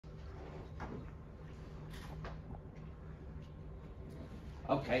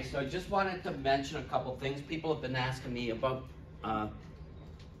Okay, so I just wanted to mention a couple things. People have been asking me about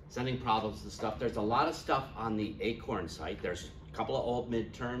sending problems and stuff. There's a lot of stuff on the Acorn site. There's a couple of old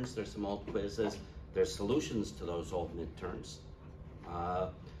midterms. There's some old quizzes. There's solutions to those old midterms.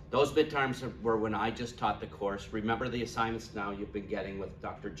 Those midterms were when I just taught the course. Remember the assignments now you've been getting with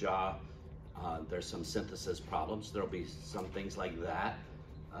Dr. Jha. There's some synthesis problems. There'll be some things like that.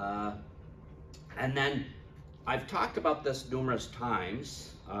 And then I've talked about this numerous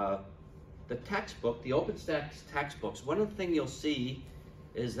times. The textbook, the OpenStax textbooks, one of the things you'll see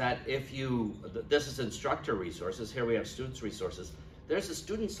is that if you, this is instructor resources, here we have students resources, there's a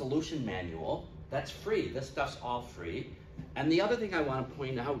student solution manual that's free. This stuff's all free. And the other thing I want to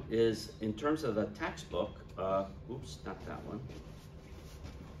point out is in terms of the textbook, oops, not that one.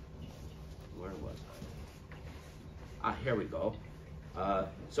 Where was I? Here we go.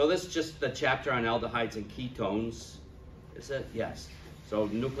 So this is just the chapter on aldehydes and ketones. Is it? Yes. So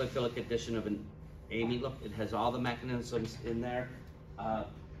nucleophilic addition of an amine. Look, it has all the mechanisms in there.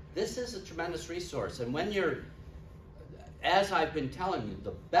 This is a tremendous resource. And when you're, as I've been telling you,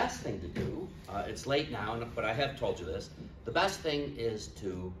 the best thing to do, it's late now, but I have told you this, the best thing is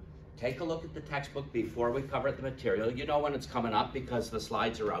to take a look at the textbook before we cover the material. You know when it's coming up because the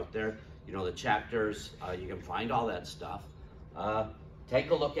slides are out there. You know the chapters, you can find all that stuff.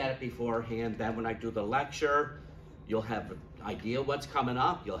 Take a look at it beforehand. Then when I do the lecture, you'll have an idea what's coming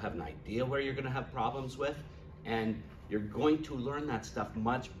up. You'll have an idea where you're going to have problems with. And you're going to learn that stuff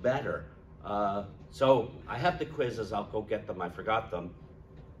much better. So I have the quizzes. I'll go get them. I forgot them.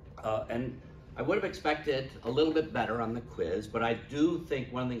 And I would have expected a little bit better on the quiz, but I do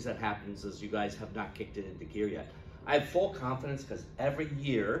think one of the things that happens is you guys have not kicked it into gear yet. I have full confidence because every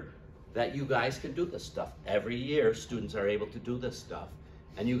year that you guys can do this stuff. Every year students are able to do this stuff,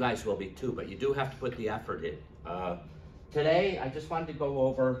 and you guys will be too, but you do have to put the effort in. Today, I just wanted to go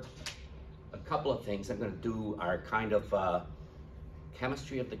over a couple of things. I'm going to do our kind of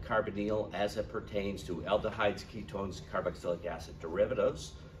chemistry of the carbonyl as it pertains to aldehydes, ketones, carboxylic acid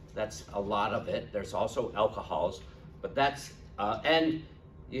derivatives. That's a lot of it. There's also alcohols, but that's, and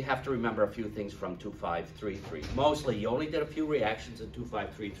you have to remember a few things from 2533. Mostly, you only did a few reactions in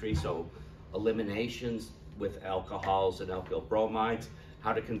 2533, so eliminations with alcohols and alkyl bromides,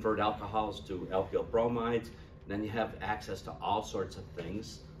 how to convert alcohols to alkyl bromides, then you have access to all sorts of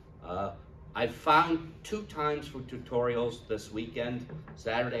things. I found 2 times for tutorials this weekend,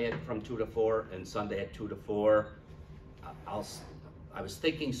 Saturday from 2 to 4 and Sunday at 2 to 4. I was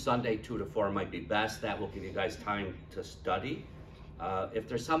thinking Sunday 2 to 4 might be best. That will give you guys time to study. If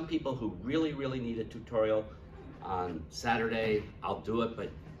there's some people who really, really need a tutorial on Saturday, I'll do it,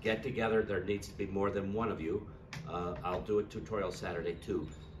 but get together. There needs to be more than one of you. I'll do a tutorial Saturday too.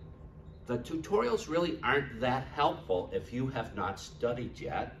 The tutorials really aren't that helpful if you have not studied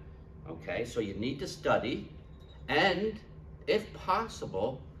yet. Okay, so you need to study, and if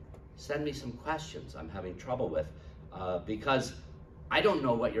possible, send me some questions I'm having trouble with, because I don't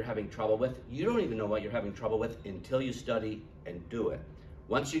know what you're having trouble with. You don't even know what you're having trouble with until you study and do it.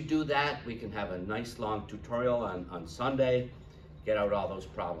 Once you do that, we can have a nice long tutorial on Sunday, get out all those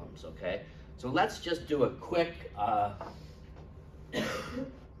problems, okay? So let's just do a quick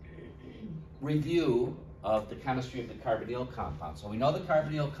review of the chemistry of the carbonyl compound. So we know the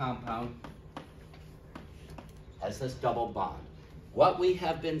carbonyl compound has this double bond. What we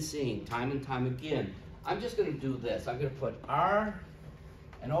have been seeing time and time again, I'm just going to do this. I'm going to put R,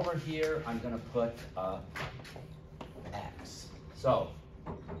 and over here I'm going to put X. So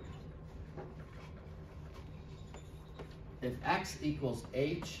if X equals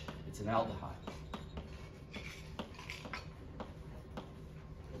H, it's an aldehyde.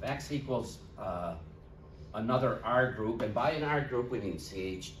 If X equals another R group, and by an R group we mean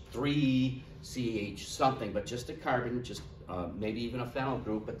CH3, CH something, but just a carbon, just maybe even a phenyl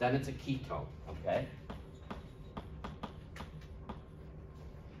group, but then it's a ketone, okay?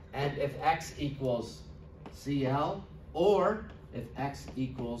 And if X equals Cl, or if X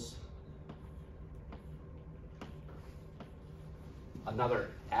equals another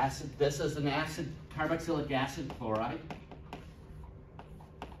acid, this is an acid, carboxylic acid chloride.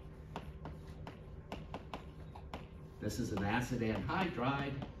 This is an acid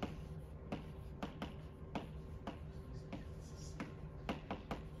anhydride.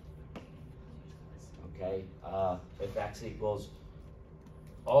 Okay, if X equals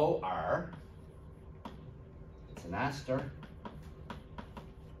OR, it's an ester.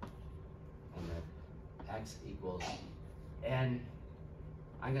 And if X equals N,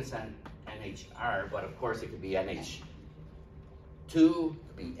 I'm going to send NHR, but of course it could be NH2, it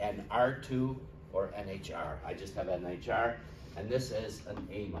could be NR2, or NHR. I just have NHR. and this is an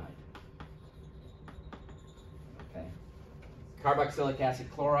amide. Okay. Carboxylic acid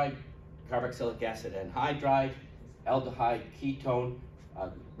chloride, carboxylic acid anhydride, aldehyde, ketone.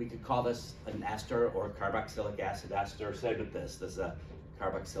 We could call this an ester or carboxylic acid ester. Same with this. This is a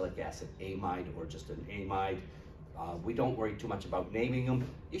carboxylic acid amide or just an amide. We don't worry too much about naming them.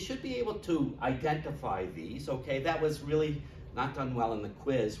 You should be able to identify these, okay? That was really not done well in the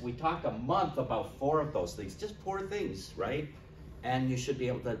quiz. We talked a month about 4 of those things, just 4 things, right? And you should be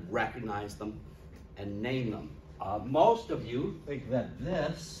able to recognize them and name them. Most of you think that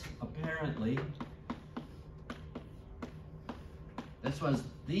this, apparently, this was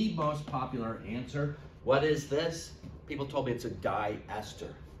the most popular answer. What is this? People told me it's a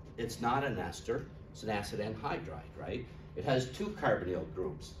diester. It's not an ester, it's an acid anhydride, right? It has 2 carbonyl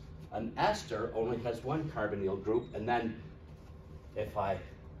groups. An ester only has 1 carbonyl group, and then if I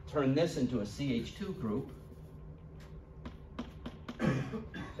turn this into a CH2 group,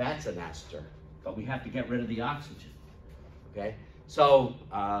 that's an ester, but we have to get rid of the oxygen, okay? So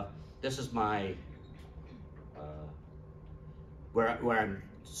this is my,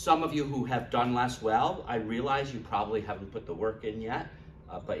 some of you who have done less well, I realize you probably haven't put the work in yet,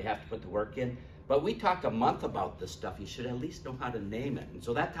 but you have to put the work in. But we talked a month about this stuff. You should at least know how to name it. And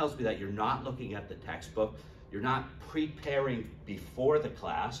so that tells me that you're not looking at the textbook. You're not preparing before the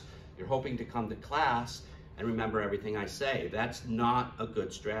class. You're hoping to come to class and remember everything I say. That's not a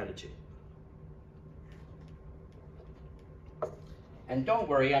good strategy. And don't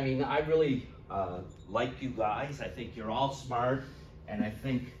worry, I mean, I really like you guys. I think you're all smart, and I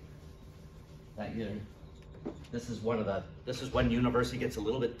think that this is when university gets a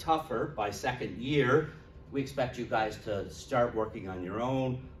little bit tougher. By second year, we expect you guys to start working on your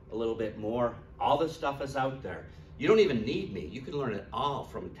own a little bit more. All this stuff is out there. You don't even need me. You can learn it all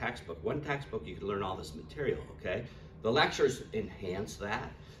from a textbook. One textbook, you can learn all this material, okay? The lectures enhance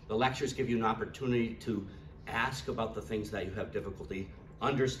that. The lectures give you an opportunity to ask about the things that you have difficulty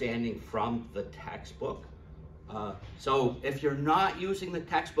understanding from the textbook. So if you're not using the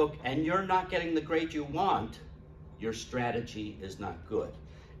textbook and you're not getting the grade you want, your strategy is not good.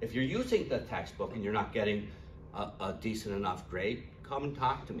 If you're using the textbook and you're not getting a decent enough grade, come and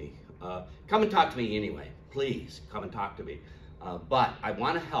talk to me. Come and talk to me anyway. Please come and talk to me. But I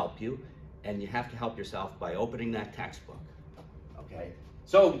want to help you, and you have to help yourself by opening that textbook. Okay?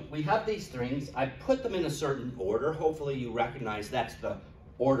 So we have these things. I put them in a certain order. Hopefully you recognize that's the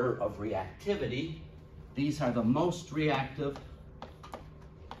order of reactivity. These are the most reactive.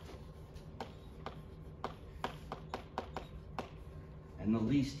 And the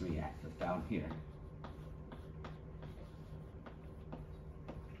least reactive down here.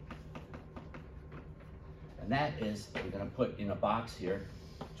 And that is, I'm going to put in a box here,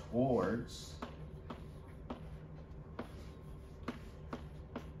 towards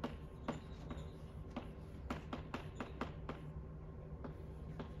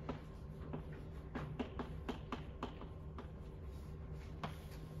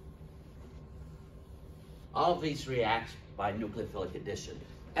all of these react by nucleophilic addition.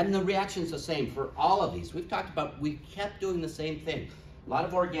 And the reaction's the same for all of these. We've talked about, we kept doing the same thing. A lot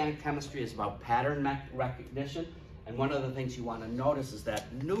of organic chemistry is about pattern recognition. And one of the things you want to notice is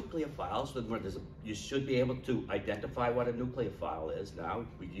that nucleophiles, you should be able to identify what a nucleophile is now.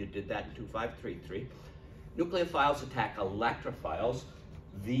 You did that in 2533. Nucleophiles attack electrophiles.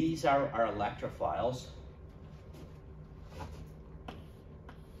 These are our electrophiles.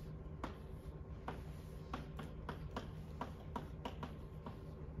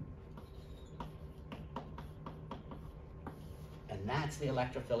 And that's the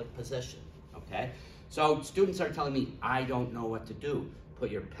electrophilic position, okay? So students are telling me, I don't know what to do. Put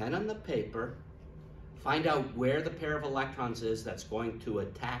your pen on the paper, find out where the pair of electrons is that's going to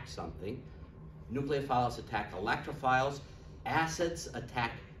attack something. Nucleophiles attack electrophiles. Acids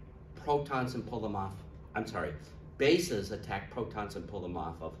attack protons and pull them off. I'm sorry, bases attack protons and pull them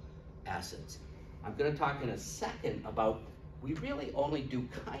off of acids. I'm going to talk in a second about, we really only do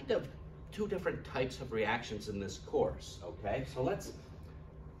kind of 2 different types of reactions in this course, okay? So let's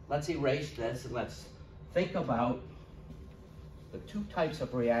erase this and let's think about the 2 types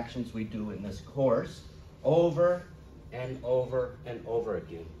of reactions we do in this course over and over and over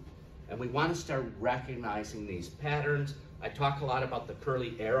again. And we want to start recognizing these patterns. I talk a lot about the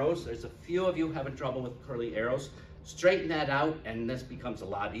curly arrows. There's a few of you having trouble with curly arrows. Straighten that out and this becomes a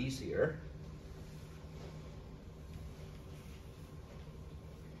lot easier.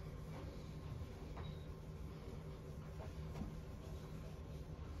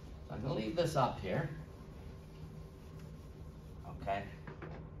 I'm going to leave this up here. Okay?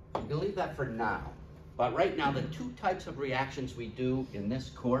 I'm going to leave that for now. But right now, the two types of reactions we do in this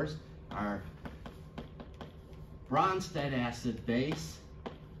course are Bronsted acid base,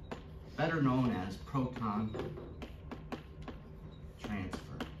 better known as proton transfer.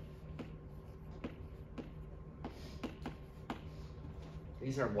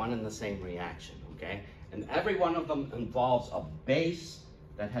 These are one and the same reaction, okay? And every one of them involves a base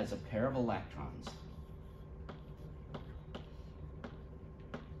that has a pair of electrons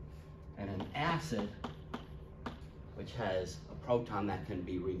and an acid which has a proton that can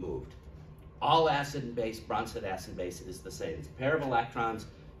be removed. All acid and base, Bronsted acid base, is the same. It's a pair of electrons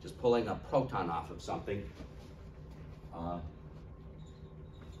just pulling a proton off of something. Our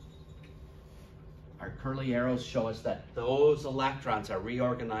curly arrows show us that those electrons are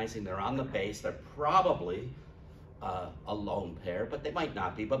reorganizing. They're on the base. They're probably a lone pair, but they might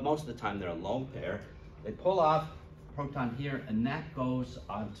not be. But most of the time, they're a lone pair. They pull off a proton here, and that goes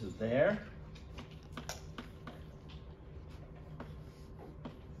onto there.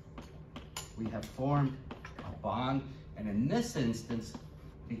 We have formed a bond, and in this instance,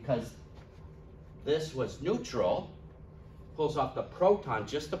 because this was neutral, pulls off the proton,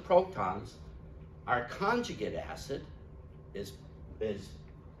 just the protons, our conjugate acid is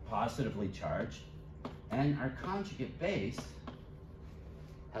positively charged, and our conjugate base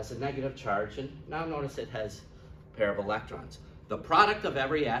has a negative charge, and now notice it has a pair of electrons. The product of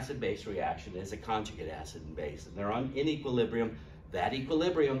every acid-base reaction is a conjugate acid and base, and they're in equilibrium. That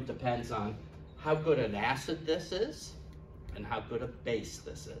equilibrium depends on how good an acid this is and how good a base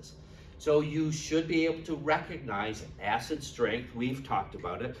this is. So you should be able to recognize acid strength. We've talked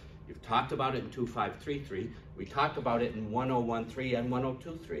about it. You've talked about it in 2533. We talked about it in 1013 and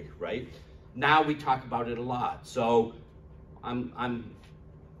 1023, right? Now we talk about it a lot. So I'm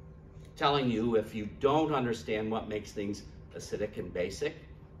telling you, if you don't understand what makes things acidic and basic,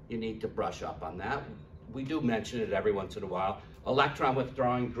 you need to brush up on that. We do mention it every once in a while. Electron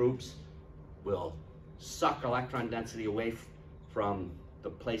withdrawing groups will suck electron density away from the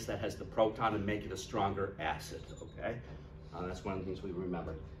place that has the proton and make it a stronger acid, okay? That's one of the things we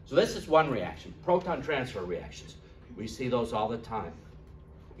remember. So this is one reaction, proton transfer reactions. We see those all the time.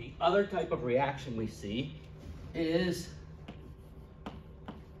 The other type of reaction we see is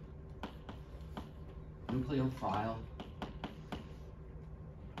nucleophile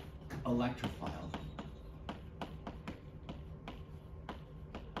electrophile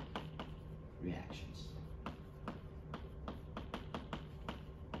reactions.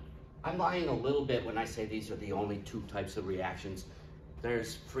 I'm lying a little bit when I say these are the only two types of reactions.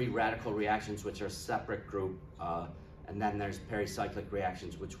 There's free radical reactions, which are a separate group, and then there's pericyclic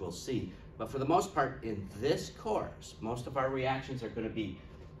reactions, which we'll see. But for the most part, in this course, most of our reactions are going to be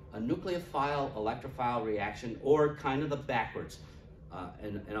a nucleophile electrophile reaction, or kind of the backwards.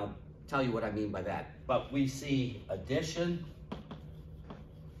 And I'll tell you what I mean by that. But we see addition,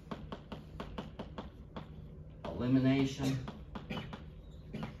 elimination,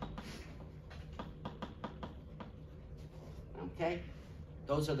 okay?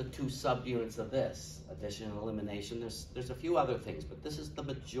 Those are the two subunits of this, addition and elimination. There's a few other things, but this is the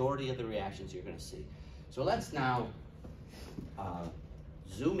majority of the reactions you're going to see. So let's now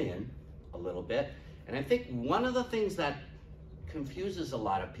zoom in a little bit. And I think one of the things that confuses a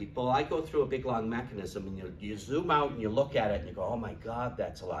lot of people, I go through a big long mechanism, and you zoom out and you look at it and you go, oh my God,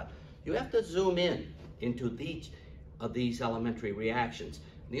 that's a lot. You have to zoom in into each of these elementary reactions.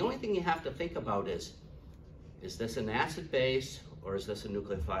 And the only thing you have to think about is this an acid base or is this a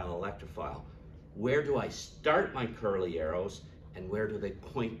nucleophile electrophile? Where do I start my curly arrows and where do they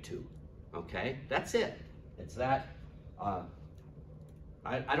point to? Okay, that's it. It's that, I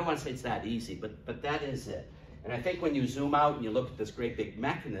don't want to say it's that easy, but that is it. And I think when you zoom out and you look at this great big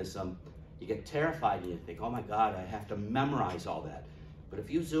mechanism, you get terrified and you think, oh my God, I have to memorize all that. But if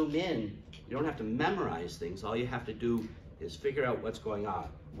you zoom in, you don't have to memorize things. All you have to do is figure out what's going on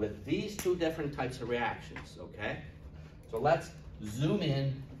with these two different types of reactions, okay? So let's zoom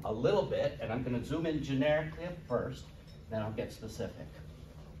in a little bit, and I'm going to zoom in generically at first, then I'll get specific.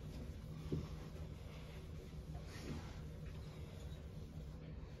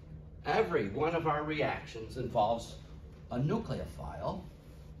 Every one of our reactions involves a nucleophile.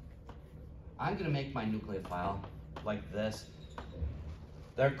 I'm going to make my nucleophile like this.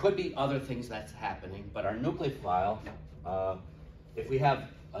 There could be other things that's happening, but our nucleophile, if we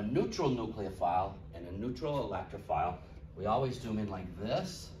have a neutral nucleophile and a neutral electrophile, we always zoom in like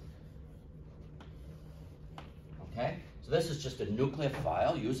this. Okay? So this is just a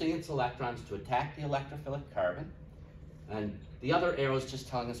nucleophile using its electrons to attack the electrophilic carbon. And the other arrow is just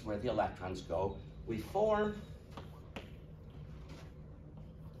telling us where the electrons go. We form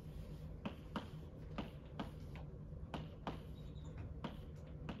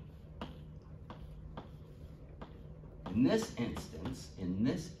in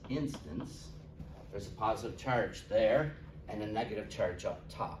this instance, there's a positive charge there and a negative charge up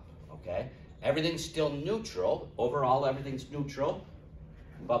top, okay? Everything's still neutral. Overall, everything's neutral,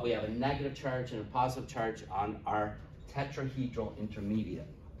 but we have a negative charge and a positive charge on our tetrahedral intermediate.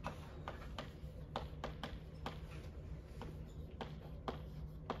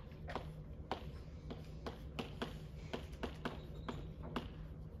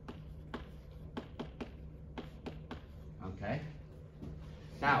 Okay.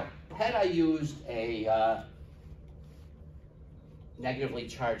 Now, had I used a negatively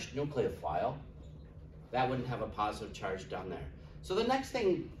charged nucleophile, that wouldn't have a positive charge down there. So the next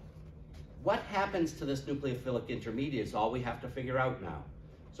thing, what happens to this nucleophilic intermediate is all we have to figure out now.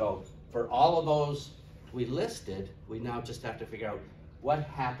 So for all of those we listed, we now just have to figure out what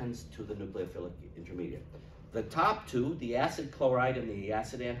happens to the nucleophilic intermediate. The top two, the acid chloride and the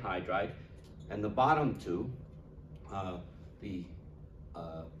acid anhydride, and the bottom two, the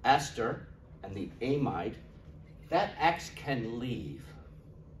ester and the amide, that X can leave,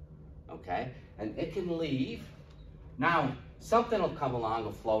 okay? And it can leave. Now, something will come along,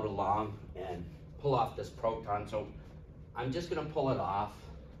 will float along and pull off this proton. So I'm just gonna pull it off.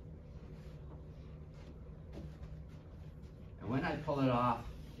 And when I pull it off,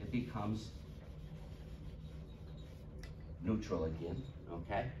 it becomes neutral again,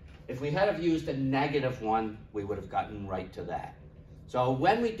 okay? If we had have used a negative one, we would have gotten right to that. So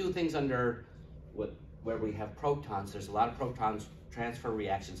when we do things under where we have protons, there's a lot of protons transfer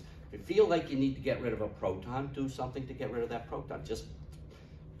reactions. If you feel like you need to get rid of a proton, do something to get rid of that proton. Just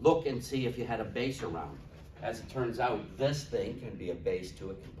look and see if you had a base around. As it turns out, this thing can be a base too.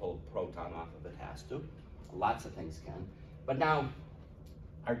 It can pull a proton off if it has to. Lots of things can. But now,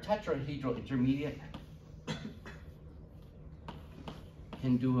 our tetrahedral intermediate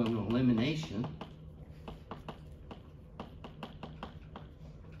can do an elimination.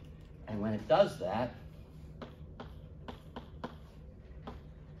 And when it does that,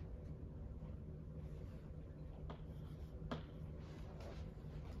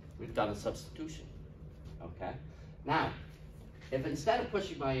 we've done a substitution, okay? Now, if instead of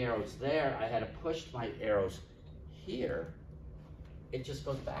pushing my arrows there, I had to push my arrows here, it just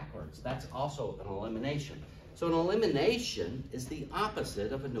goes backwards. That's also an elimination. So an elimination is the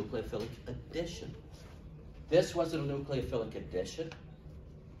opposite of a nucleophilic addition. This was a nucleophilic addition.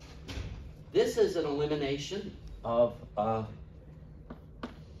 This is an elimination of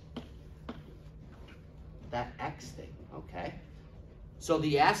that X thing, okay? So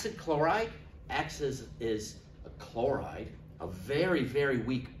the acid chloride, X is a chloride, a very, very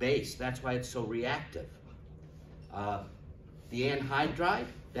weak base. That's why it's so reactive. The anhydride,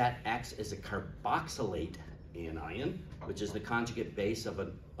 that X is a carboxylate anion, which is the conjugate base of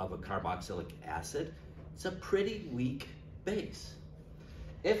a carboxylic acid. It's a pretty weak base.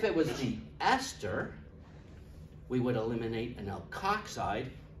 If it was the ester, we would eliminate an alkoxide.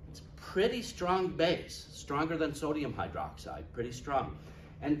 It's a pretty strong base, stronger than sodium hydroxide, pretty strong.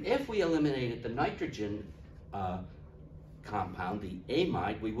 And if we eliminated the nitrogen compound, the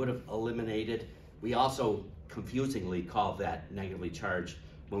amide, we would have eliminated, we also confusingly call that negatively charged.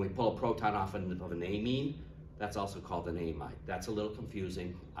 When we pull a proton off of an amine, that's also called an amide. That's a little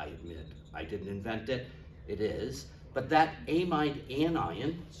confusing, I admit. I didn't invent it, it is. But that amide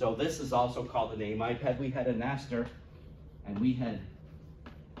anion, so this is also called an amide. Had we had an ester and we had,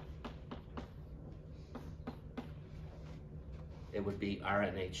 it would be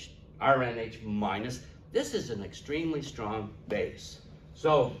RNH minus. This is an extremely strong base.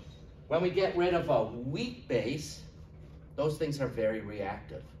 So when we get rid of a weak base, those things are very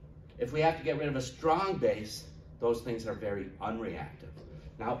reactive. If we have to get rid of a strong base, those things are very unreactive.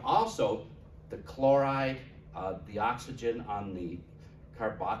 Now also, the chloride, the oxygen on the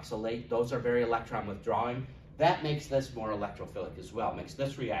carboxylate, those are very electron withdrawing. That makes this more electrophilic as well, makes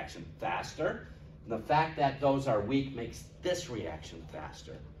this reaction faster. And the fact that those are weak makes this reaction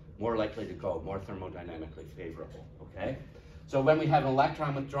faster, more likely to go, more thermodynamically favorable, okay? So when we have an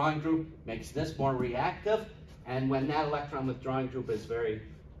electron withdrawing group, makes this more reactive, and when that electron withdrawing group is very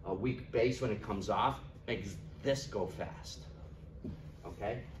weak base when it comes off, makes this go fast,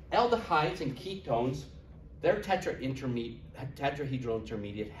 okay? Aldehydes and ketones, their tetrahedral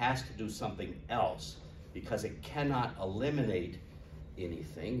intermediate has to do something else because it cannot eliminate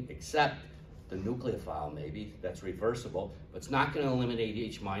anything except the nucleophile maybe, that's reversible, but it's not going to eliminate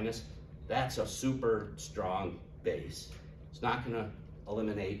H minus. That's a super strong base. It's not going to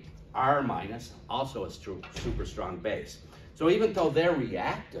eliminate R minus, also a super strong base. So even though they're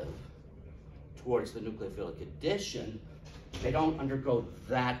reactive towards the nucleophilic addition, they don't undergo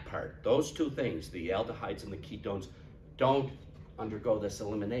that part. Those two things, the aldehydes and the ketones, don't undergo this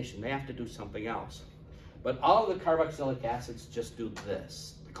elimination. They have to do something else. But all of the carboxylic acids just do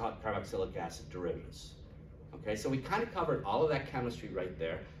this. They're called carboxylic acid derivatives. Okay, so we kind of covered all of that chemistry right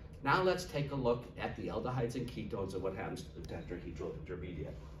there. Now let's take a look at the aldehydes and ketones and what happens to the tetrahedral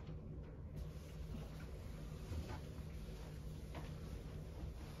intermediate.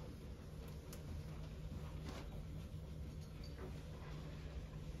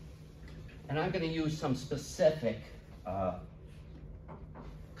 And I'm going to use some specific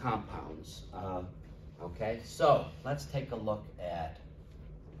compounds. Okay, so let's take a look at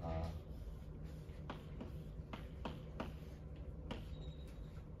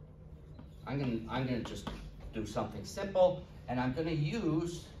I'm gonna just do something simple, and I'm gonna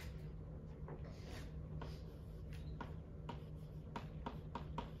use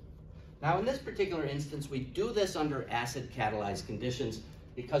now in this particular instance we do this under acid catalyzed conditions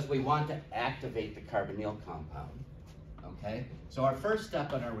because we want to activate the carbonyl compound. Okay, so our first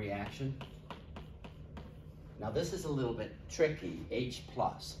step in our reaction, now this is a little bit tricky, H+.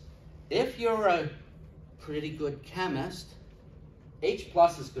 If you're a pretty good chemist, H+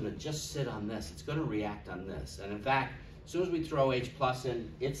 is going to just sit on this. It's going to react on this. And in fact, as soon as we throw H+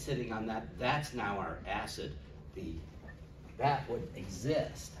 in, it's sitting on that. That's now our acid. That would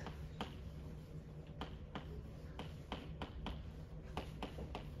exist.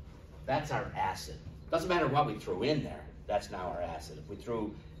 That's our acid. Doesn't matter what we threw in there. That's now our acid. If we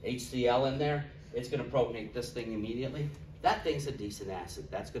threw HCl in there, it's going to protonate this thing immediately. That thing's a decent acid.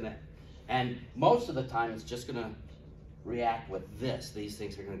 That's going to, and most of the time it's just going to react with this. These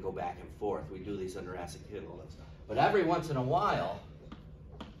things are going to go back and forth. We do these under acid catalysis. But every once in a while,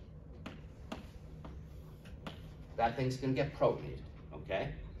 that thing's going to get protonated, okay?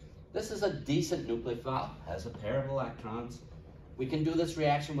 This is a decent nucleophile, has a pair of electrons. We can do this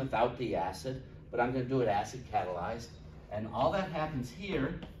reaction without the acid, but I'm going to do it acid catalyzed. And all that happens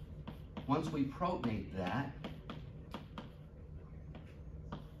here, once we protonate that,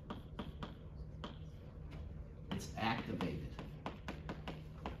 it's activated.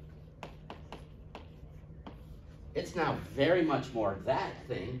 It's now very much more, that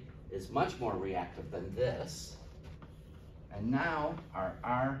thing is much more reactive than this. And now our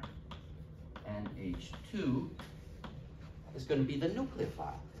R and H2 is going to be the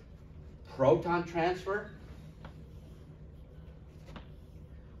nucleophile. Proton transfer,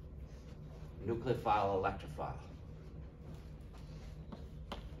 nucleophile electrophile.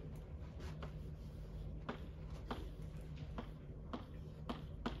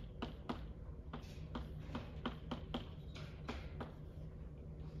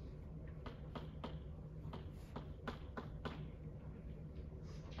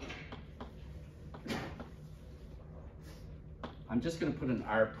 I'm just going to put an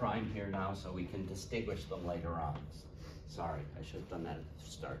R prime here now so we can distinguish them later on. Sorry, I should have done that at the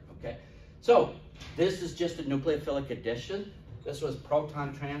start, okay? So, this is just a nucleophilic addition. This was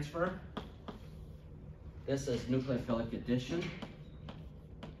proton transfer. This is nucleophilic addition.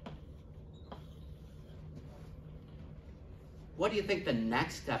 What do you think the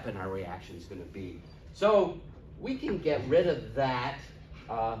next step in our reaction is going to be? So, we can get rid of that.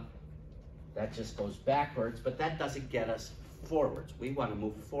 That just goes backwards, but that doesn't get us forwards. We want to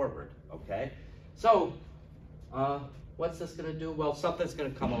move forward, okay? So, what's this going to do? Well, something's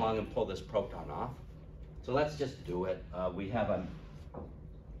going to come along and pull this proton off. So let's just do it. We have a,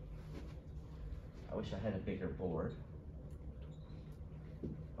 I wish I had a bigger board.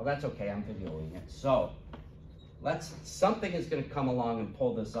 Well, that's okay, I'm videoing it. So, something is going to come along and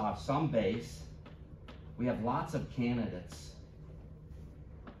pull this off, some base. We have lots of candidates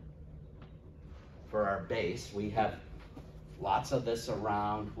for our base. We have lots of this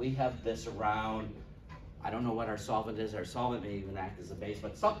around. We have this around. I don't know what our solvent is. Our solvent may even act as a base,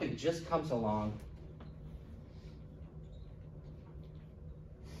 but something just comes along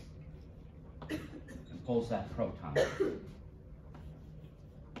and pulls that proton.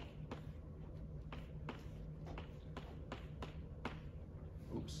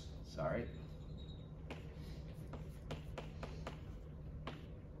 Oops, sorry.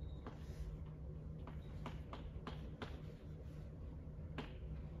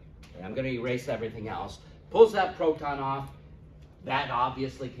 I'm going to erase everything else. Pulls that proton off. That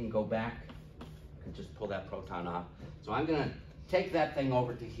obviously can go back. I can just pull that proton off. So I'm going to take that thing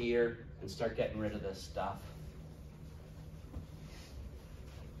over to here and start getting rid of this stuff.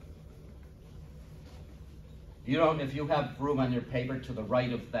 You don't, if you have room on your paper to the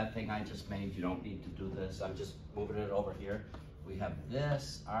right of that thing I just made, you don't need to do this. I'm just moving it over here. We have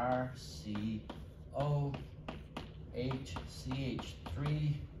this, R, C, O, H, CH3,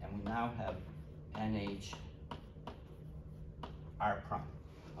 and we now have NH, R prime,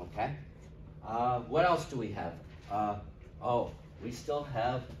 okay? What else do we have? Oh, we still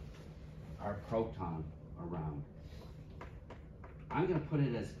have our proton around. I'm gonna put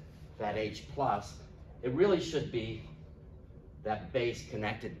it as that H plus. It really should be that base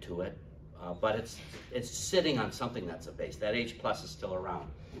connected to it, but it's sitting on something that's a base. That H plus is still around.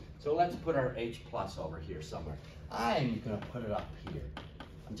 So let's put our H plus over here somewhere. I'm gonna put it up here.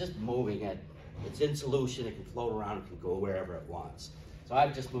 I'm just moving it. It's in solution, it can float around, it can go wherever it wants. So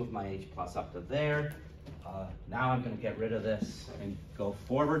I've just moved my H plus up to there. Now I'm gonna get rid of this and go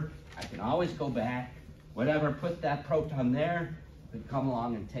forward. I can always go back, whatever, put that proton there, could come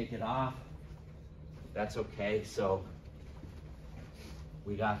along and take it off. That's okay, so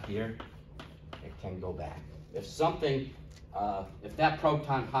we got here, it can go back. If something, if that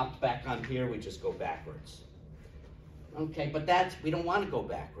proton hopped back on here, we just go backwards. Okay, but we don't want to go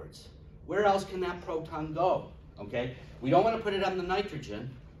backwards. Where else can that proton go? Okay, we don't want to put it on the nitrogen.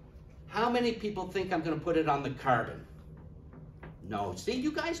 How many people think I'm going to put it on the carbon? No, see,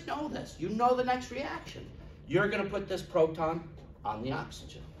 you guys know this. You know the next reaction. You're going to put this proton on the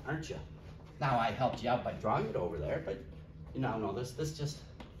oxygen, aren't you? Now, I helped you out by drawing it over there, but you now know this just,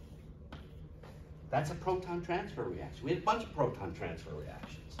 that's a proton transfer reaction. We had a bunch of proton transfer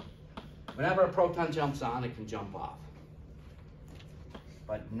reactions. Whenever a proton jumps on, it can jump off.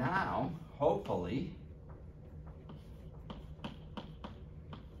 But now, hopefully,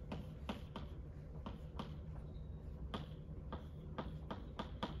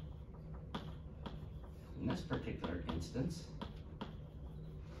 in this particular instance,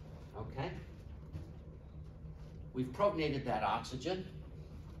 okay, we've protonated that oxygen.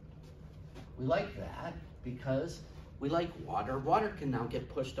 We like that because we like water. Water can now get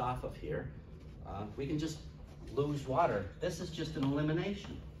pushed off of here. We can just lose water. This is just an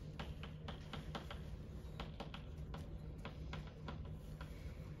elimination.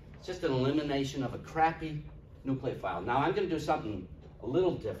 It's just an elimination of a crappy nucleophile. Now I'm going to do something a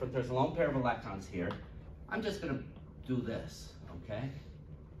little different. There's a lone pair of electrons here. I'm just going to do this, okay?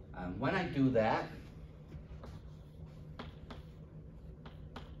 When I do that,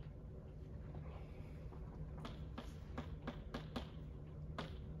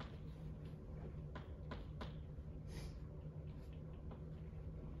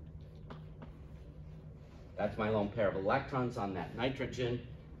 that's my lone pair of electrons on that nitrogen.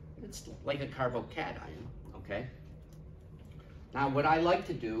 It's like a carbocation, okay? Now what I like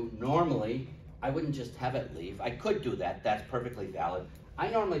to do, normally, I wouldn't just have it leave. I could do that, that's perfectly valid. I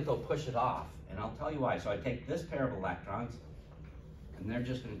normally though push it off, and I'll tell you why. So I take this pair of electrons, and they're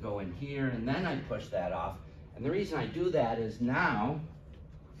just gonna go in here, and then I push that off. And the reason I do that is now,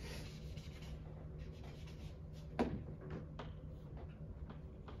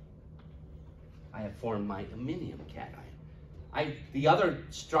 I have formed my iminium cation. The other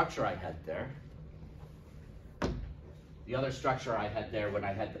structure I had there, when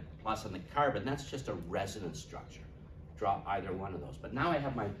I had the plus on the carbon, that's just a resonance structure. Draw either one of those. But now I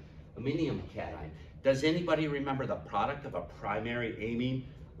have my iminium cation. Does anybody remember the product of a primary amine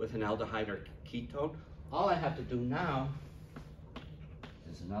with an aldehyde or ketone? All I have to do now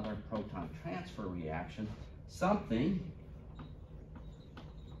is another proton transfer reaction, something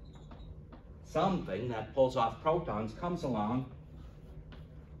that pulls off protons comes along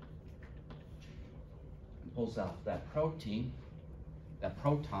and pulls off that proton,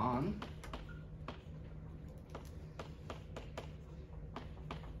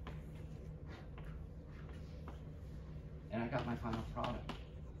 and I got my final product.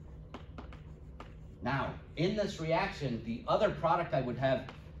 Now, in this reaction, the other product I would have,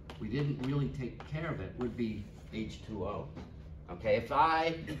 we didn't really take care of it, would be H2O. Okay, if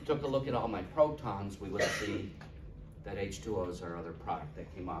I took a look at all my protons, we would see that H2O is our other product that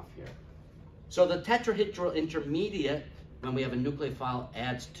came off here. So the tetrahedral intermediate, when we have a nucleophile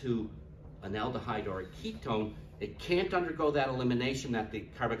adds to an aldehyde or a ketone, it can't undergo that elimination that the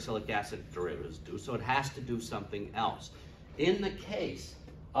carboxylic acid derivatives do, so it has to do something else. In the case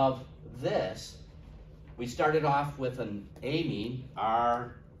of this, we started off with an amine,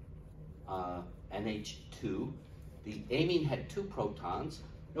 NH2. The amine had 2 protons.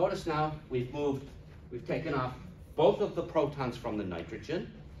 Notice now we've taken off both of the protons from the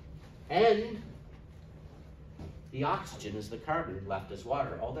nitrogen, and the oxygen is the carbon left as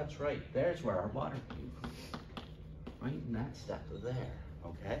water. Oh, that's right. There's where our water came from. Right in that step there,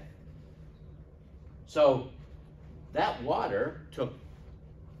 okay? So that water took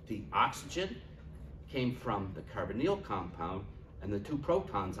the oxygen, came from the carbonyl compound, and the 2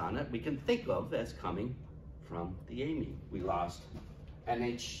 protons on it we can think of as coming from the amine. We lost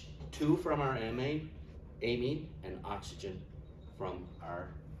NH2 from our amine, and oxygen from our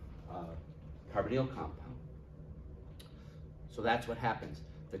carbonyl compound. So that's what happens.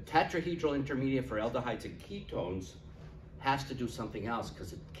 The tetrahedral intermediate for aldehydes and ketones has to do something else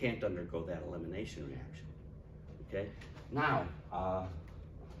because it can't undergo that elimination reaction. Okay? Now,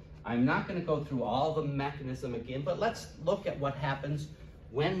 I'm not going to go through all the mechanism again, but let's look at what happens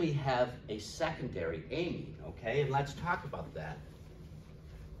when we have a secondary amine, okay? And let's talk about that.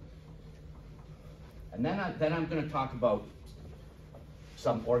 And then I'm going to talk about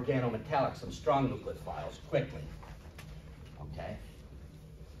some organometallics, some strong nucleophiles, quickly, okay?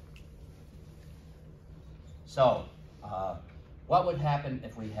 So, what would happen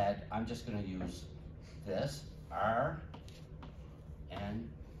if we had, I'm just going to use this, R, N,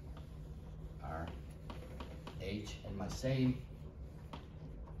 R, H, and my same,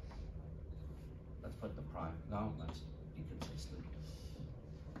 let's put the prime, no, let's be consistent.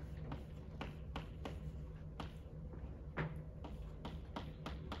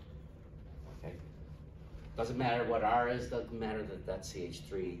 Okay, doesn't matter what R is, doesn't matter that that's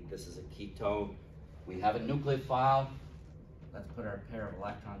CH3, this is a ketone. We have a nucleophile, let's put our pair of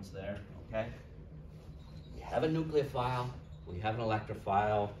electrons there, okay? We have a nucleophile, we have an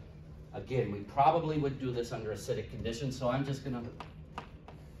electrophile. Again, we probably would do this under acidic conditions, so I'm just gonna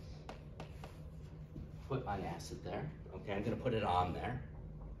put my acid there. Okay, I'm gonna put it on there.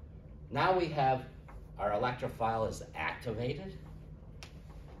 Now we have our electrophile is activated.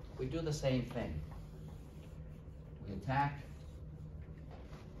 We do the same thing. We attack,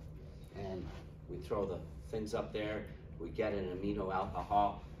 and we throw the things up there. We get an amino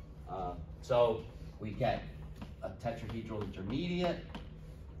alcohol. So we get a tetrahedral intermediate.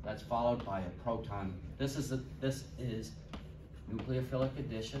 That's followed by a proton. This is nucleophilic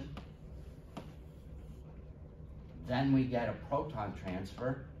addition. Then we get a proton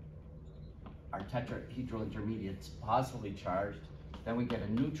transfer. Our tetrahedral intermediate's positively charged. Then we get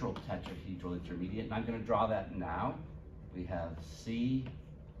a neutral tetrahedral intermediate, and I'm going to draw that now. We have C,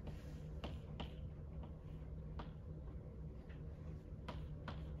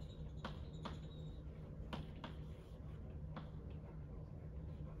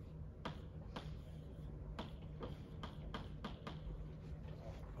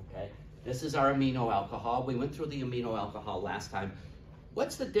 this is our amino alcohol. We went through the amino alcohol last time.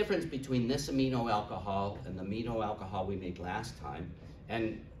 What's the difference between this amino alcohol and the amino alcohol we made last time?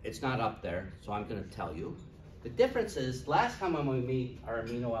 And it's not up there, so I'm going to tell you. The difference is, last time when we made our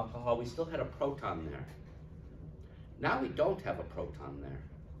amino alcohol, we still had a proton there. Now we don't have a proton there.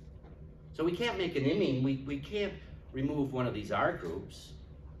 So we can't make an imine. We can't remove one of these R groups.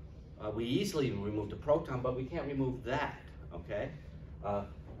 We easily remove the proton, but we can't remove that, okay?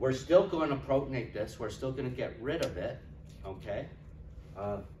 We're still going to protonate this. We're still going to get rid of it, okay?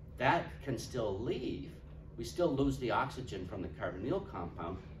 That can still leave. We still lose the oxygen from the carbonyl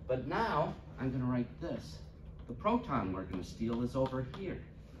compound, but now I'm going to write this. The proton we're going to steal is over here,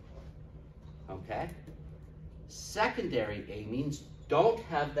 okay? Secondary amines don't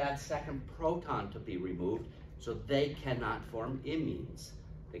have that second proton to be removed, so they cannot form imines.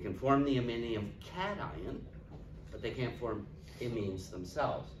 They can form the iminium cation, but they can't form imines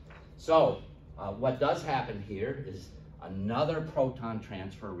themselves. So what does happen here is another proton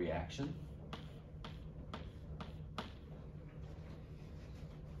transfer reaction.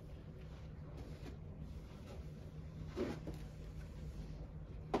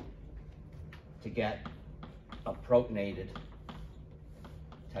 To get a protonated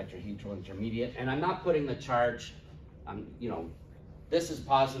tetrahedral intermediate. And I'm not putting the charge, this is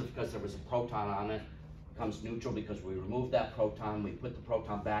positive because there was a proton on it. Becomes neutral because we removed that proton, we put the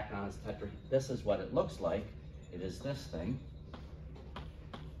proton back on its tetra. This is what it looks like. It is this thing.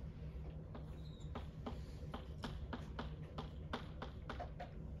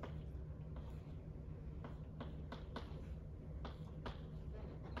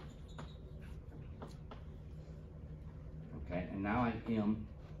 Okay, and now I am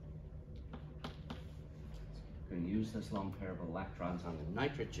going to use this lone pair of electrons on the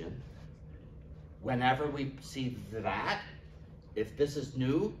nitrogen. Whenever we see that, if this is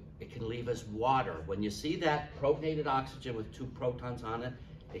new, it can leave as water. When you see that protonated oxygen with 2 protons on it,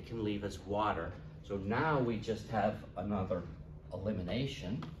 it can leave as water. So now we just have another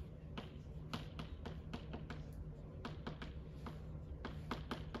elimination.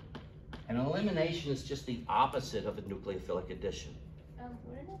 An elimination is just the opposite of a nucleophilic addition.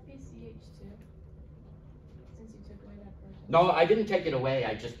 Wouldn't it be CH2? Since you took away that proton? No, I didn't take it away.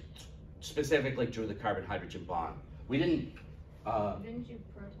 I just specifically drew the carbon-hydrogen bond. We didn't... Didn't you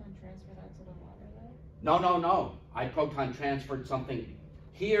proton transfer that to the water though? No. I proton transferred something.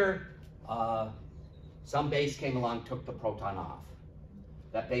 Here, some base came along, took the proton off.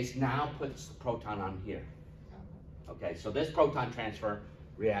 That base now puts the proton on here. Okay, so this proton transfer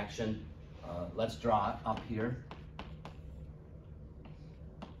reaction, let's draw it up here,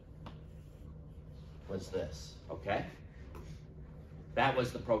 was this, okay? That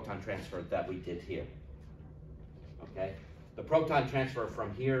was the proton transfer that we did here, okay? The proton transfer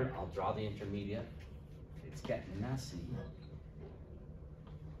from here, I'll draw the intermediate. It's getting messy.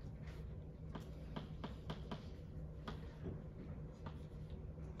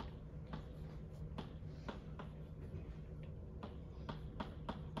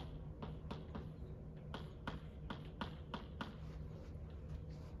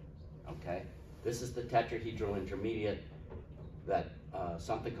 Okay, this is the tetrahedral intermediate that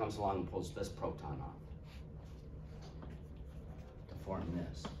something comes along and pulls this proton off to form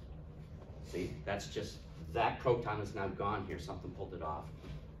this. See, that's just, that proton is now gone here. Something pulled it off.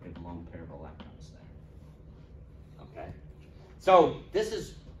 We have a lone pair of electrons there. Okay, so this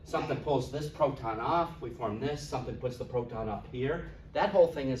is, something pulls this proton off. We form this. Something puts the proton up here. That whole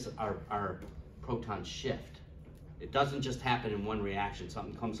thing is our proton shift. It doesn't just happen in one reaction.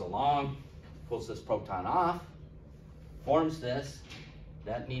 Something comes along, pulls this proton off, forms this.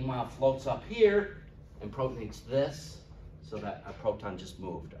 That meanwhile floats up here and protonates this, so that our proton just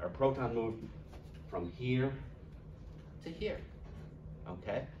moved. Our proton moved from here to here,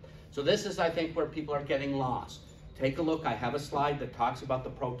 okay? So this is, I think, where people are getting lost. Take a look. I have a slide that talks about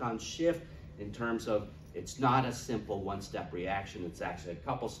the proton shift in terms of it's not a simple one-step reaction. It's actually a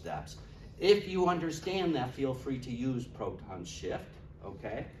couple steps. If you understand that, feel free to use proton shift,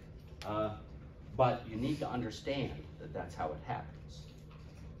 okay? But you need to understand that that's how it happens.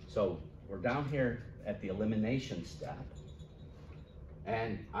 So we're down here at the elimination step,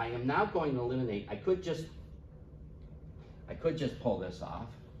 and I am now going to eliminate. I could just pull this off,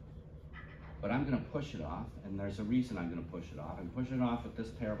 but I'm going to push it off, and there's a reason I'm going to push it off. I'm pushing it off with this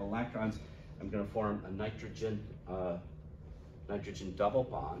pair of electrons. I'm going to form a nitrogen double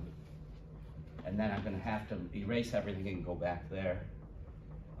bond. And then I'm going to have to erase everything and go back there.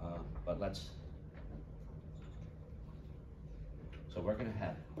 But let's, so we're going to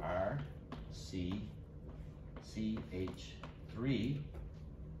have R, C, CH3,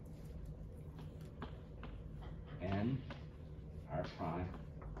 N, R prime,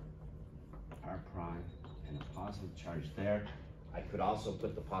 and a positive charge there. I could also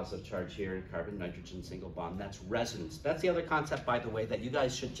put the positive charge here in carbon-nitrogen single bond. That's resonance. That's the other concept, by the way, that you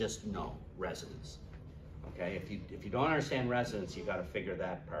guys should just know, resonance. Okay, if you don't understand resonance, you got to figure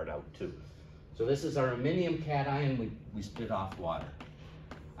that part out too. So this is our iminium cation. We spit off water.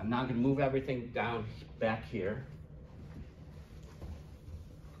 I'm now going to move everything down back here.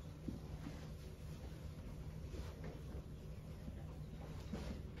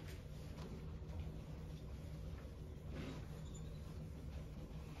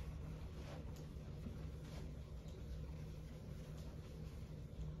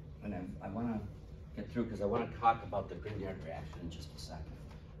 And I want to get through because I want to talk about the Grignard reaction in just a second.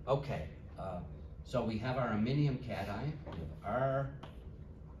 Okay, so we have our iminium cation. We have R,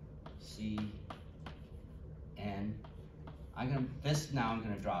 C, N. I'm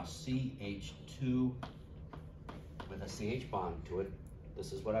going to draw CH2 with a CH bond to it.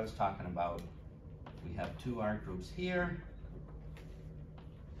 This is what I was talking about. We have two R groups here.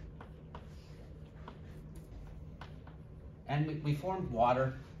 And we formed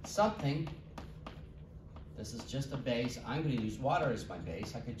water. Something, this is just a base. I'm going to use water as my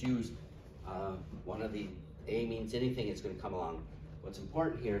base. I could use one of the amines, anything that's going to come along. What's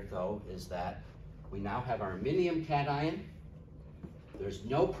important here, though, is that we now have our iminium cation. There's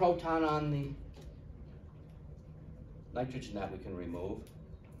no proton on the nitrogen that we can remove,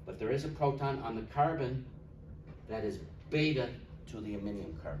 but there is a proton on the carbon that is beta to the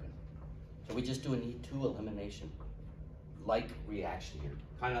iminium carbon. So we just do an E2 elimination. Like reaction here,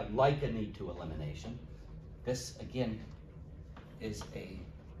 kind of like an E2 elimination. This again is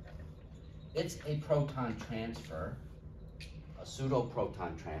it's a proton transfer, a pseudo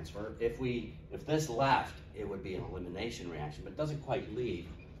proton transfer. If this left, it would be an elimination reaction, but it doesn't quite leave.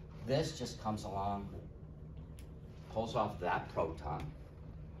 This just comes along, pulls off that proton.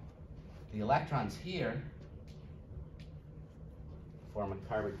 The electrons here form a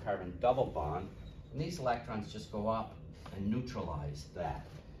carbon-carbon double bond, and these electrons just go up and neutralize that.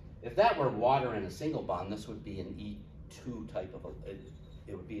 If that were water in a single bond, this would be an E2 type of,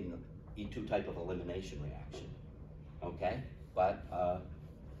 it would be an E2 type of elimination reaction, okay? But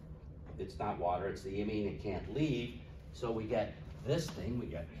it's not water, it's the amine, it can't leave, so we get this thing, we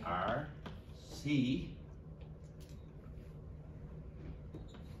get R, C,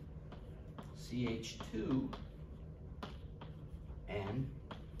 CH2, and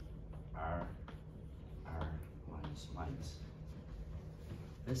R, R minus minus.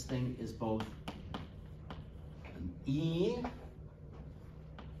 This thing is both an ene,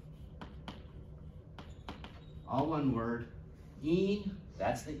 all one word, ene,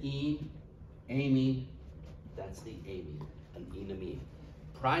 that's the ene, amine, that's the amine, an enamine.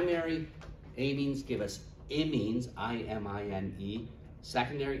 Primary amines give us imines, I-M-I-N-E.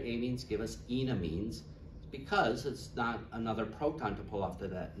 Secondary amines give us enamines because it's not another proton to pull off to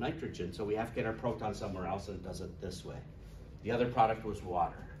that nitrogen, so we have to get our proton somewhere else, and it does it this way. The other product was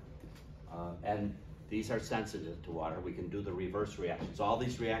water. And these are sensitive to water. We can do the reverse reactions. All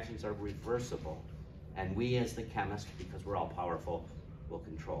these reactions are reversible. And we as the chemist, because we're all powerful, will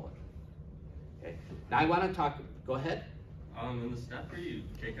control it. Okay. Now I want to talk, go ahead. In the step where you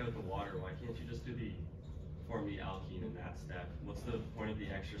take out the water, why can't you just form the alkene in that step? What's the point of the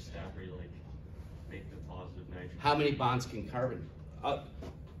extra step where you make the positive nitrogen? How many bonds can carbon?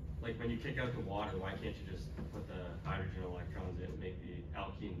 Like when you kick out the water, why can't you just put the hydrogen electrons in and make the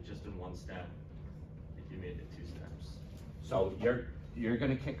alkene just in one step if you made it 2 steps? So you're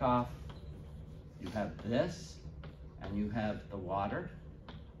going to kick off, you have this, and you have the water.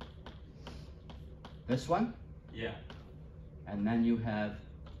 This one? Yeah. And then you have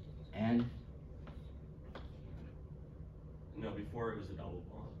N. No, before it was a double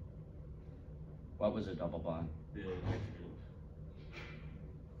bond. What was a double bond? The nitrogen.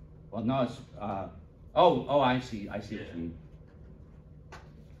 Well, no, it's, oh, I see what you mean.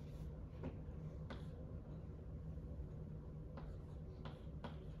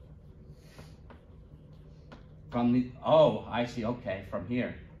 From the, oh, I see, okay, from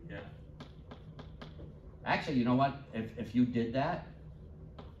here. Yeah. Actually, you know what, if you did that,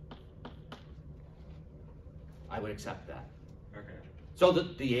 I would accept that. Okay. So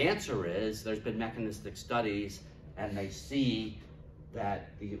the answer is, there's been mechanistic studies, and they see that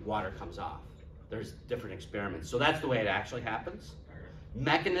the water comes off. There's different experiments. So that's the way it actually happens. Okay.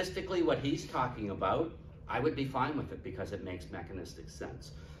 Mechanistically, what he's talking about, I would be fine with it because it makes mechanistic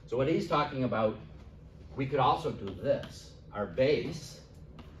sense. So what he's talking about, we could also do this. Our base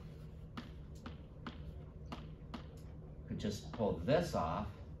could just pull this off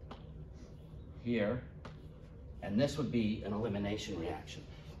here, and this would be an elimination reaction.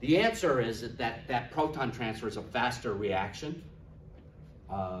 The answer is that proton transfer is a faster reaction.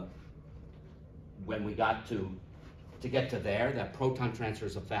 When we got to get to there, that proton transfer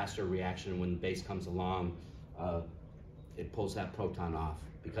is a faster reaction. When the base comes along, it pulls that proton off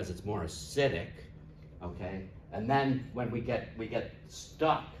because it's more acidic, okay? And then when we get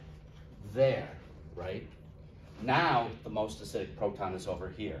stuck there, right? Now the most acidic proton is over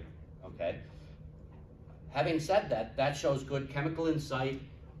here, okay? Having said that, that shows good chemical insight.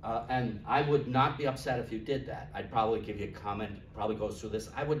 And I would not be upset if you did that. I'd probably give you a comment, probably goes through this.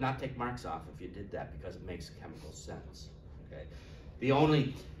 I would not take marks off if you did that because it makes chemical sense, okay? You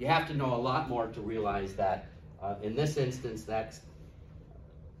have to know a lot more to realize that in this instance, that's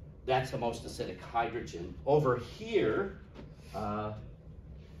the most acidic hydrogen. Over here, that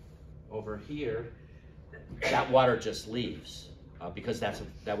water just leaves because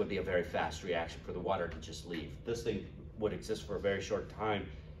that would be a very fast reaction for the water to just leave. This thing would exist for a very short time,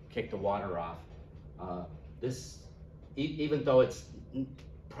 kick the water off. Even though it's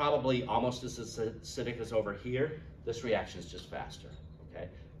probably almost as acidic as over here, this reaction is just faster, okay?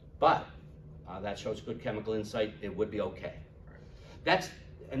 But that shows good chemical insight. It would be okay.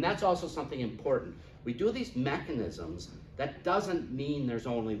 And that's also something important. We do these mechanisms. That doesn't mean there's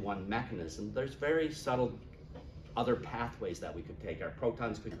only one mechanism. There's very subtle other pathways that we could take. Our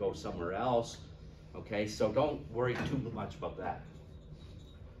protons could go somewhere else, okay? So don't worry too much about that.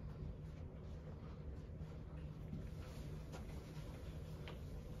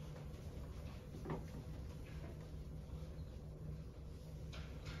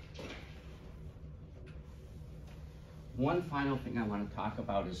 One final thing I want to talk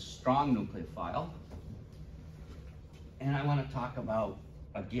about is strong nucleophile. And I want to talk about,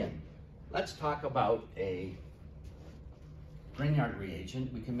 again, let's talk about a Grignard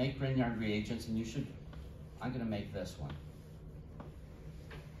reagent. We can make Grignard reagents, and I'm going to make this one.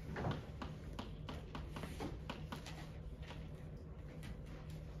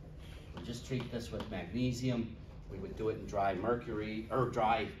 We just treat this with magnesium. We would do it in dry mercury, or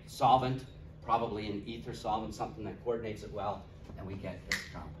dry solvent, probably in ether solvent, something that coordinates it well, and we get this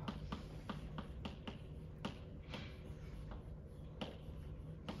compound.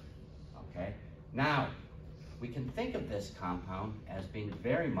 Okay, now we can think of this compound as being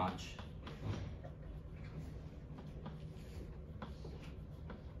very much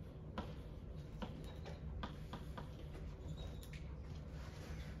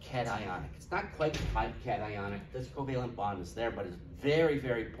cationic. It's not quite cationic. This covalent bond is there, but it's very,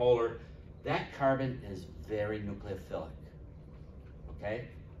 very polar. That carbon is very nucleophilic. Okay?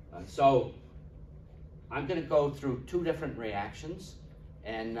 So I'm going to go through two different reactions,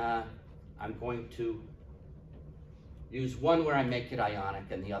 and I'm going to use one where I make it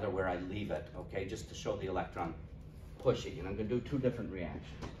ionic and the other where I leave it, okay, just to show the electron pushing. And I'm going to do two different reactions.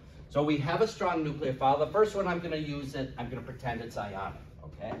 So we have a strong nucleophile. The first one I'm going to use it, I'm going to pretend it's ionic,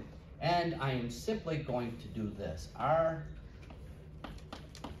 okay? And I am simply going to do this, R,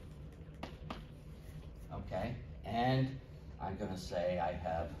 okay? And I'm going to say I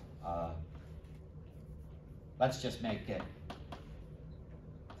have, let's just make it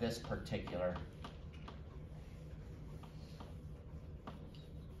this particular.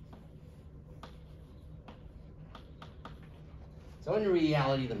 So in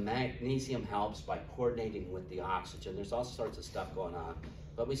reality, the magnesium helps by coordinating with the oxygen. There's all sorts of stuff going on.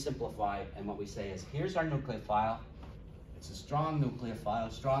 But we simplify, and what we say is, here's our nucleophile. It's a strong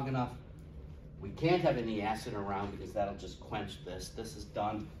nucleophile, strong enough. We can't have any acid around because that'll just quench this. This is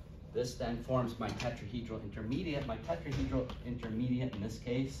done. This then forms my tetrahedral intermediate. My tetrahedral intermediate in this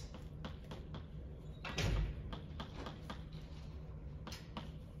case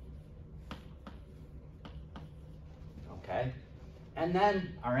okay? And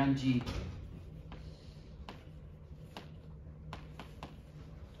then our Mg,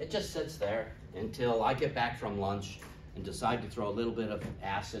 it just sits there until I get back from lunch and decide to throw a little bit of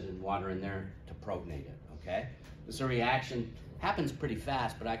acid and water in there to protonate it, okay? This is a reaction, happens pretty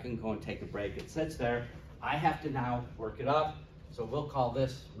fast, but I can go and take a break. It sits there. I have to now work it up, so we'll call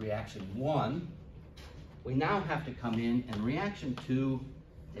this reaction 1. We now have to come in, and reaction 2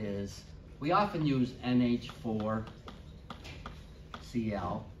 is, we often use NH4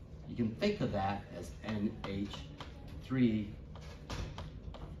 Cl. You can think of that as NH3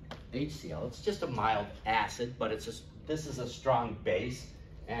 HCl. It's just a mild acid, but it's just, this is a strong base,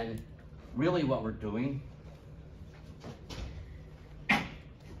 and really what we're doing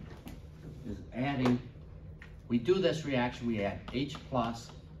is adding, we do this reaction, we add H+,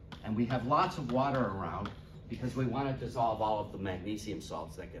 and we have lots of water around because we want to dissolve all of the magnesium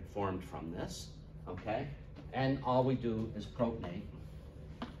salts that get formed from this, okay? And all we do is protonate.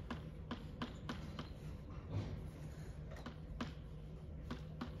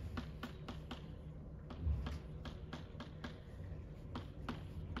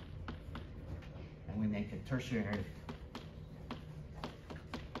 And we make a tertiary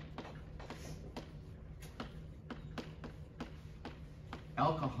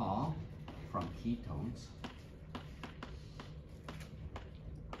alcohol from ketones.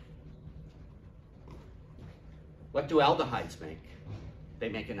 What do aldehydes make? They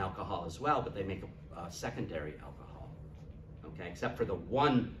make an alcohol as well, but they make a secondary alcohol, okay? Except for the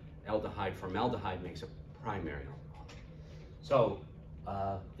one aldehyde, formaldehyde makes a primary alcohol. So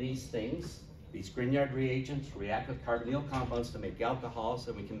these things, these Grignard reagents react with carbonyl compounds to make alcohols,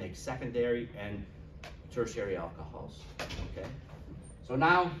 and we can make secondary and tertiary alcohols, okay? So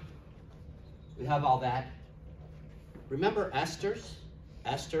now we have all that. Remember esters?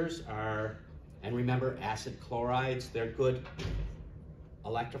 Esters are, and remember acid chlorides, they're good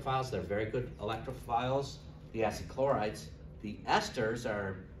electrophiles, they're very good electrophiles, the acid chlorides. The esters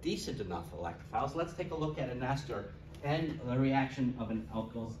are decent enough electrophiles. Let's take a look at an ester and the reaction of an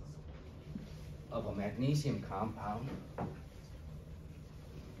alkyl, of a magnesium compound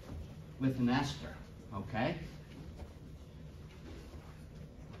with an ester, okay?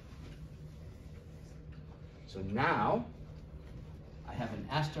 So now I have an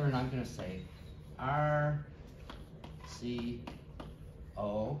ester, and I'm going to say RCO,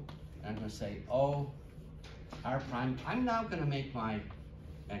 and I'm going to say O R prime. I'm now going to make my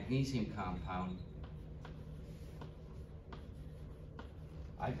magnesium compound.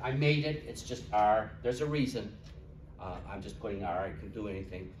 I made it, it's just R. There's a reason. I'm just putting R, I can do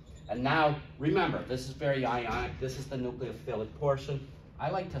anything. And now, remember, this is very ionic. This is the nucleophilic portion. I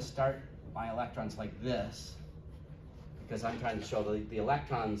like to start my electrons like this, because I'm trying to show that the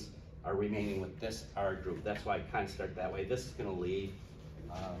electrons are remaining with this R group. That's why I kind of start that way. This is going to leave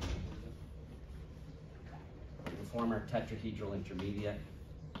the former tetrahedral intermediate.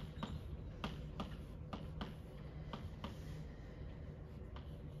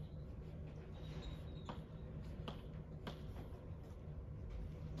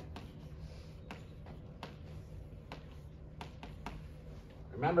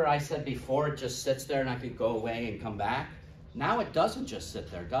 Remember I said before it just sits there and I could go away and come back? Now it doesn't just sit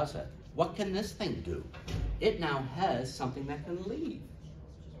there, does it? What can this thing do? It now has something that can leave,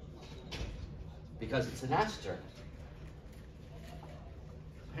 because it's an ester.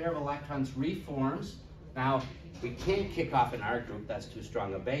 pair of electrons reforms. Now, we can't kick off an R group, that's too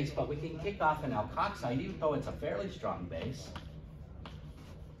strong a base, but we can kick off an alkoxide, even though it's a fairly strong base.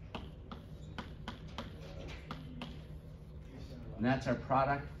 And that's our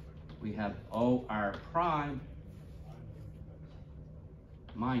product. We have OR prime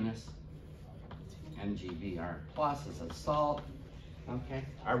minus MgBr plus as a salt. Okay,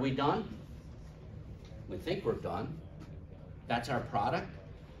 are we done? We think we're done. That's our product.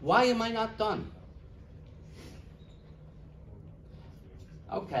 Why am I not done?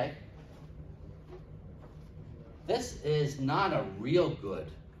 Okay. This is not a real good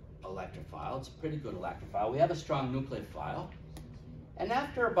electrophile. It's a pretty good electrophile. We have a strong nucleophile. And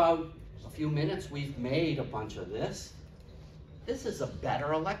after about a few minutes, we've made a bunch of this. This is a better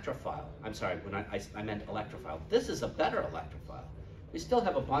electrophile. I'm sorry, when I meant electrophile. This is a better electrophile. We still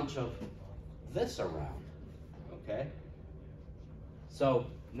have a bunch of this around, okay? So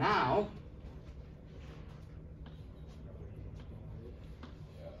now,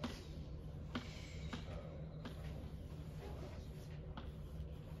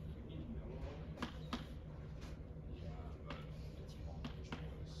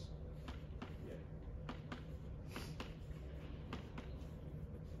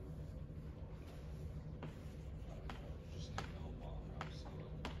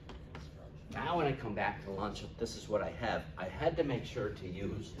 when I come back to lunch, this is what I have. I had to make sure to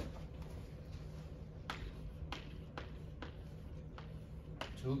use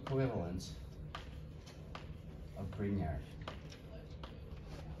 2 equivalents of Grignard.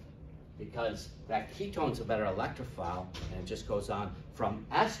 Because that ketone's a better electrophile, and it just goes on. From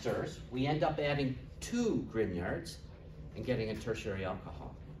esters, we end up adding 2 Grignards and getting a tertiary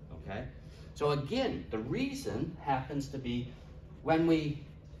alcohol, okay? So again, the reason happens to be when we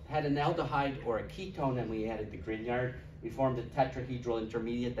had an aldehyde or a ketone and we added the Grignard, we formed a tetrahedral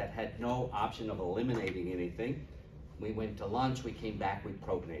intermediate that had no option of eliminating anything. We went to lunch, we came back, we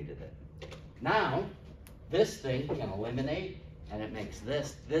protonated it. Now, this thing can eliminate, and it makes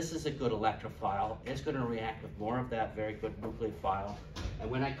this. This is a good electrophile. It's going to react with more of that very good nucleophile.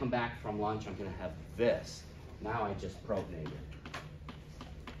 And when I come back from lunch, I'm going to have this. Now I just protonated.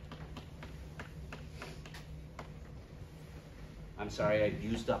 I'm sorry, I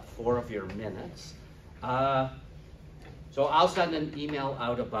used up 4 of your minutes. So I'll send an email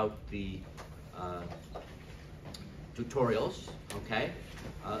out about the tutorials, okay?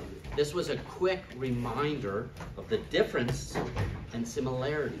 This was a quick reminder of the difference and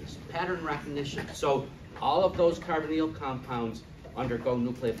similarities, pattern recognition. So all of those carbonyl compounds undergo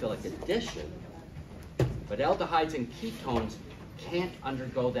nucleophilic addition, but aldehydes and ketones can't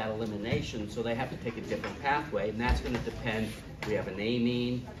undergo that elimination, so they have to take a different pathway, and that's going to depend. We have an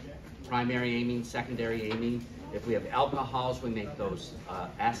amine, primary amine, secondary amine. If we have alcohols, we make those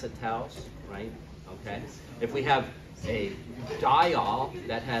acetals, right? Okay. If we have a diol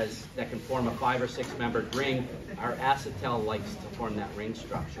that can form a 5 or 6 membered ring, our acetal likes to form that ring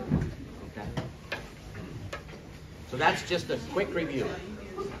structure. Okay. So that's just a quick review.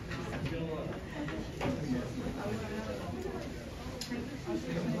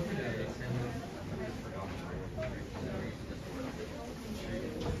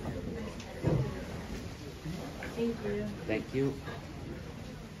 Thank you. Thank you.